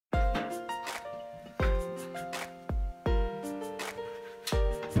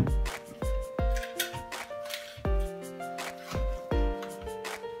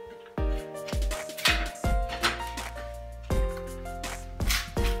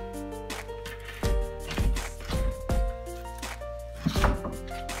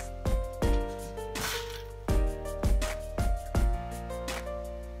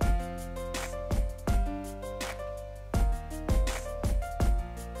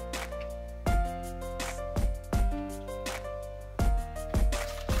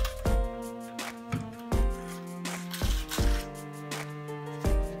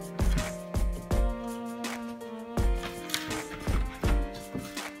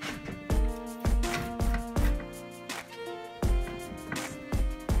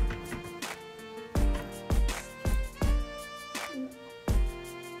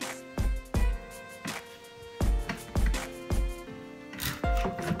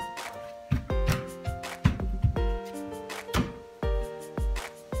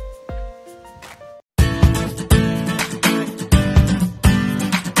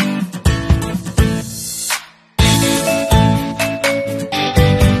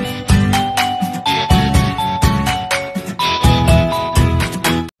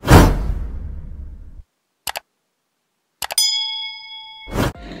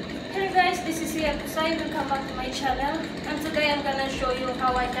you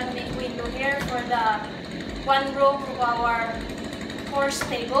how I can make window here for the one room of our horse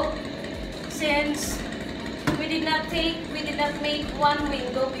stable. Since we did not make one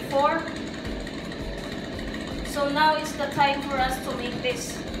window before, so now it's the time for us to make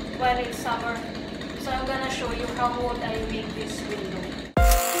this while it's summer. So I'm gonna show you how would I make this window.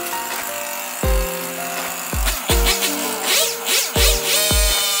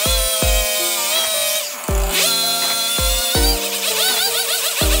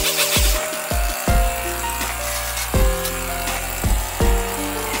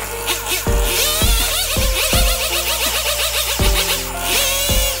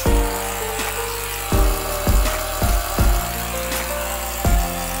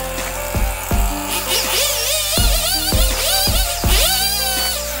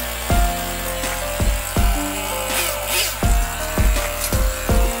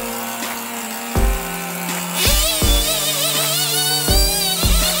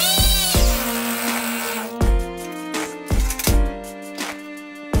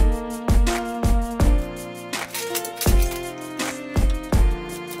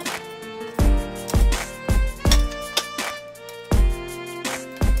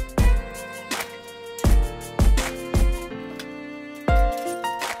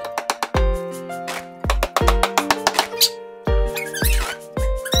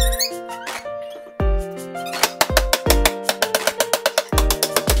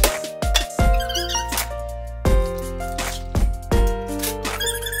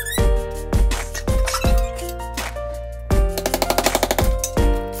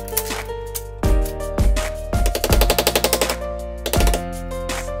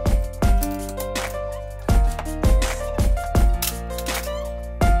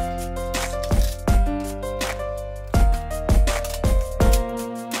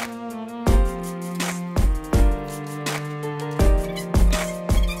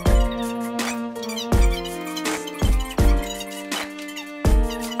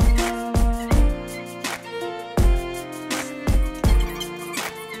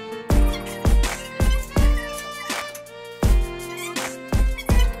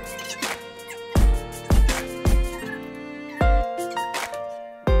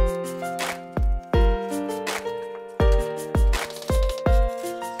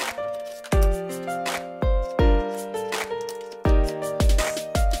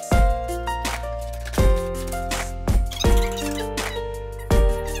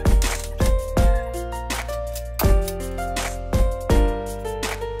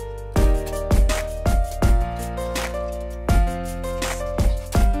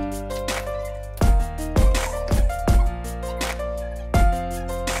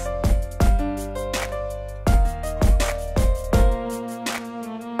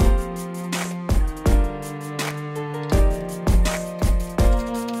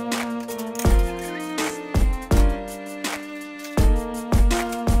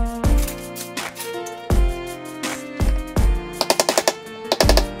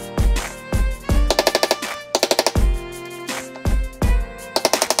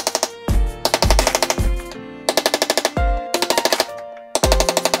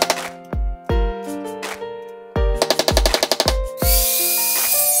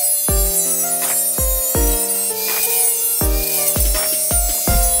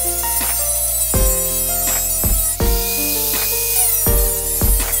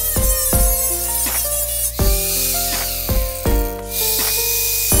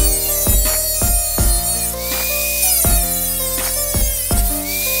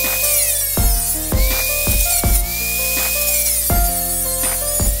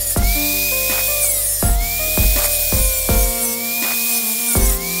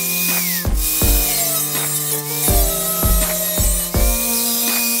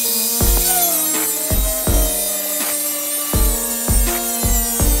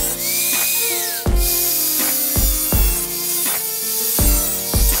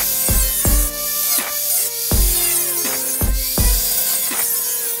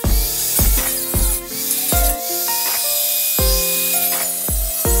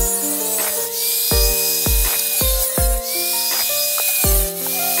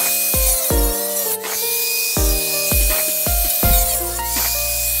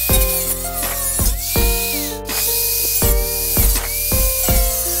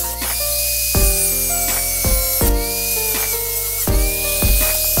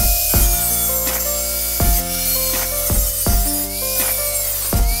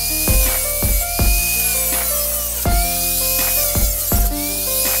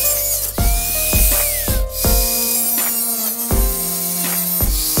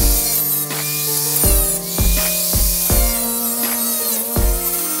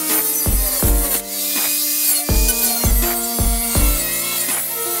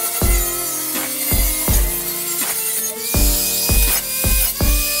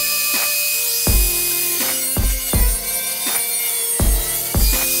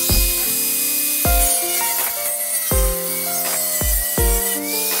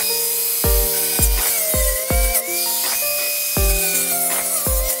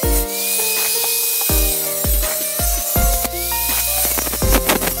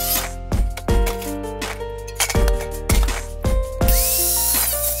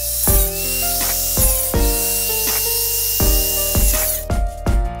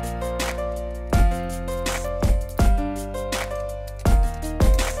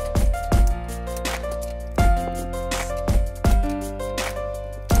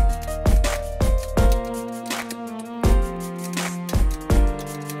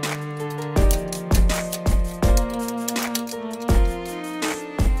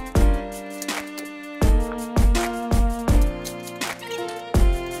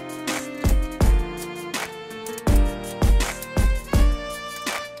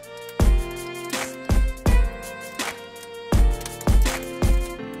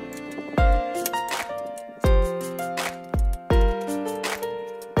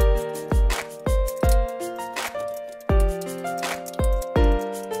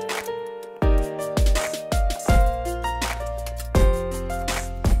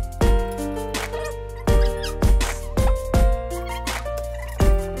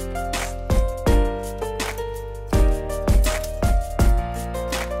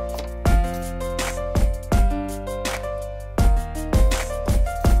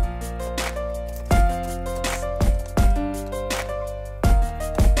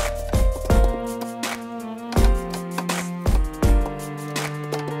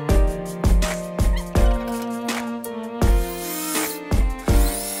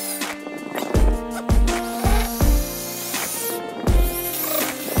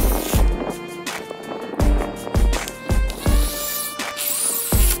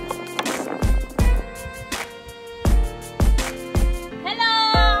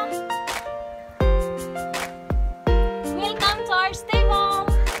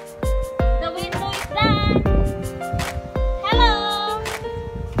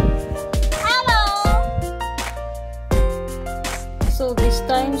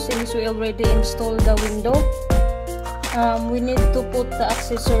 since we already installed the window. We need to put the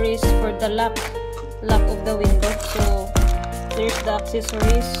accessories for the lock of the window. So there's the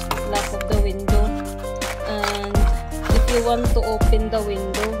accessories, lock of the window, and if you want to open the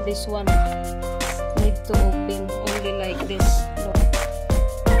window, this one need to open only like this.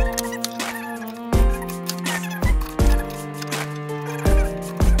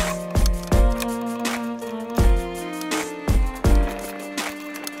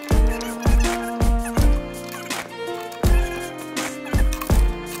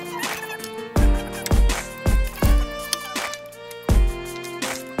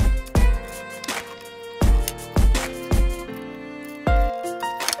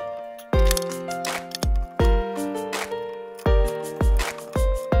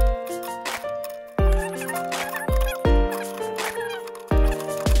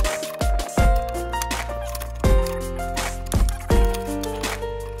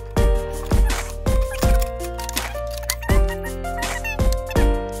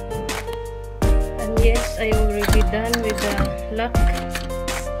 Yes, I already done with the lock.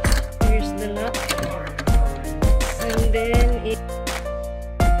 Here's the lock, and then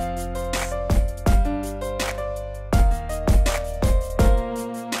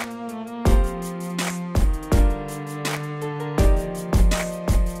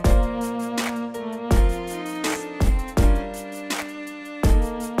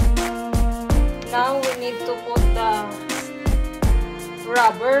now we need to put the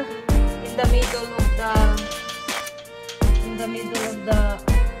rubber in the middle of the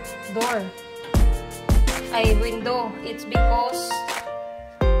door, window. It's because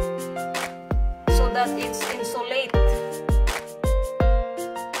so that it's insulate.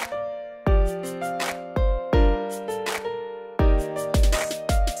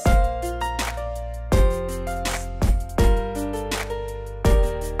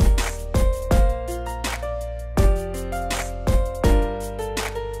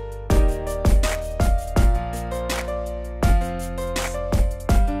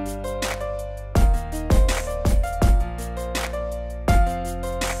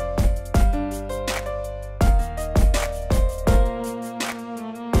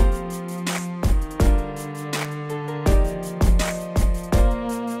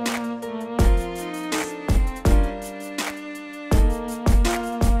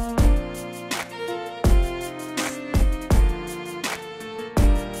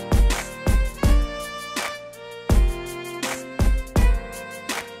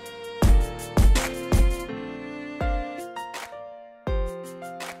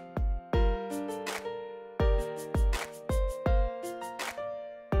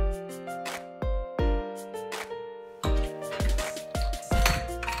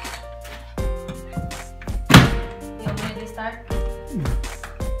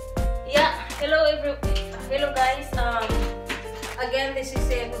 Yeah, hello guys. Again, this is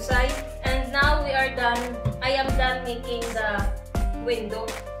Husay, and now we are done. I am done making the window,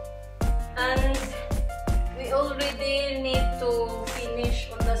 and we already need to finish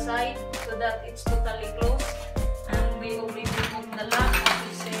on the side so that it's totally closed. And we already put the lock, as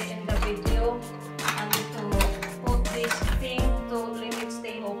you say in the video, and to put this thing to let it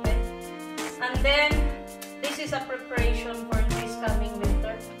stay open. And then this is a preparation for this coming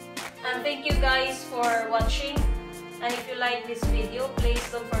winter. And thank you guys for watching. And if you like this video, please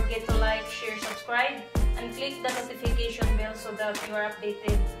don't forget to like, share, subscribe, and click the notification bell so that you are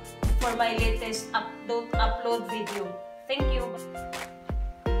updated for my latest upload video. Thank you.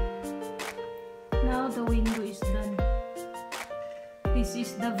 Now the window is done. This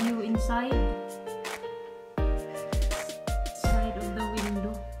is the view inside. Side of the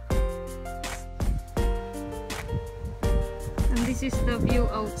window. And this is the view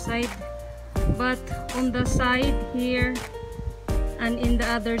outside. But on the side here and in the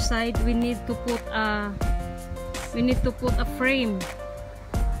other side, we need to put a frame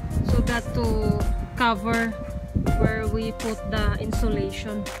so that to cover where we put the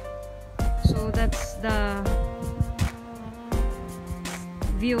insulation. So that's the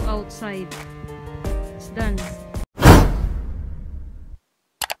view outside. It's done.